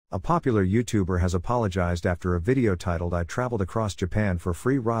A popular YouTuber has apologized after a video titled "I Traveled Across Japan for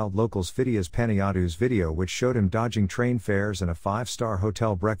Free Riled Locals." Fidias Paniatu's video, which showed him dodging train fares and a 5-star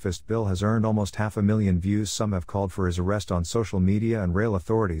hotel breakfast bill, has earned almost 500,000 views. Some have called for his arrest on social media, and rail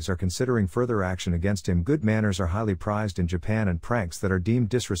authorities are considering further action against him. Good manners are highly prized in Japan, and pranks that are deemed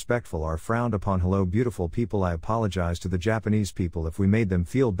disrespectful are frowned upon. Hello beautiful people, I apologize to the Japanese people if we made them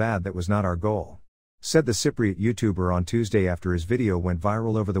feel bad. That was not our goal," said the Cypriot YouTuber on Tuesday after his video went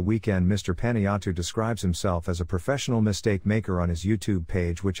viral over the weekend. Mr. Paniatu describes himself as a professional mistake maker on his YouTube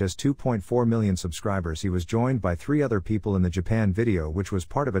page, which has 2.4 million subscribers. He was joined by 3 other people in the Japan video, which was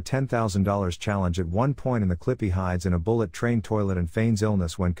part of a $10,000 challenge. At one point in the clip, he hides in a bullet train toilet and feigns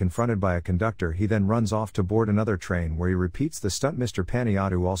illness when confronted by a conductor. He then runs off to board another train, where he repeats the stunt. Mr.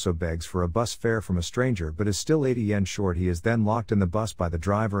 Paniatu also begs for a bus fare from a stranger but is still 80 yen short. He is then locked in the bus by the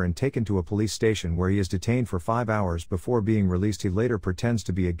driver and taken to a police station, where he is detained for 5 hours before being released. He later pretends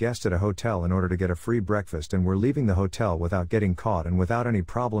to be a guest at a hotel in order to get a free breakfast, and we're leaving the hotel without getting caught and without any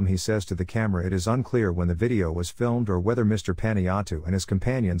problem, he says to the camera. It is unclear when the video was filmed or whether Mr. Paniatu and his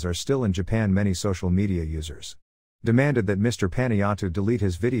companions are still in Japan. Many social media users demanded that Mr. Paniatu delete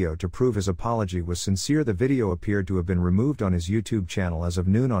his video to prove his apology was sincere. The video appeared to have been removed on his YouTube channel as of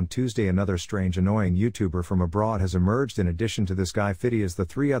noon on Tuesday. Another strange, annoying YouTuber from abroad has emerged in addition to this guy Fidias. The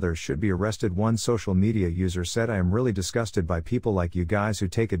 3 others should be arrested. One social media user said, "I am really disgusted by people like you guys who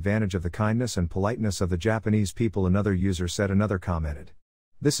take advantage of the kindness and politeness of the Japanese people." Another user said. Another commented,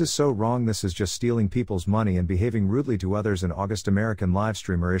 "This is so wrong. This is just stealing people's money and behaving rudely to others." In August, American live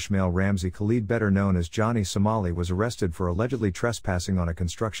streamer Ismail Ramzi Khalid, better known as Johnny Somali, was arrested for allegedly trespassing on a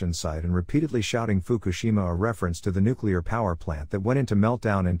construction site and repeatedly shouting Fukushima, a reference to the nuclear power plant that went into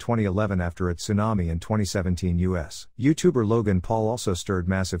meltdown in 2011 after its tsunami in 2017. US YouTuber Logan Paul also stirred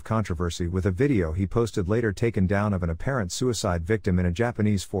massive controversy with a video he posted later taken down of an apparent suicide victim in a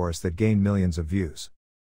Japanese forest that gained millions of views.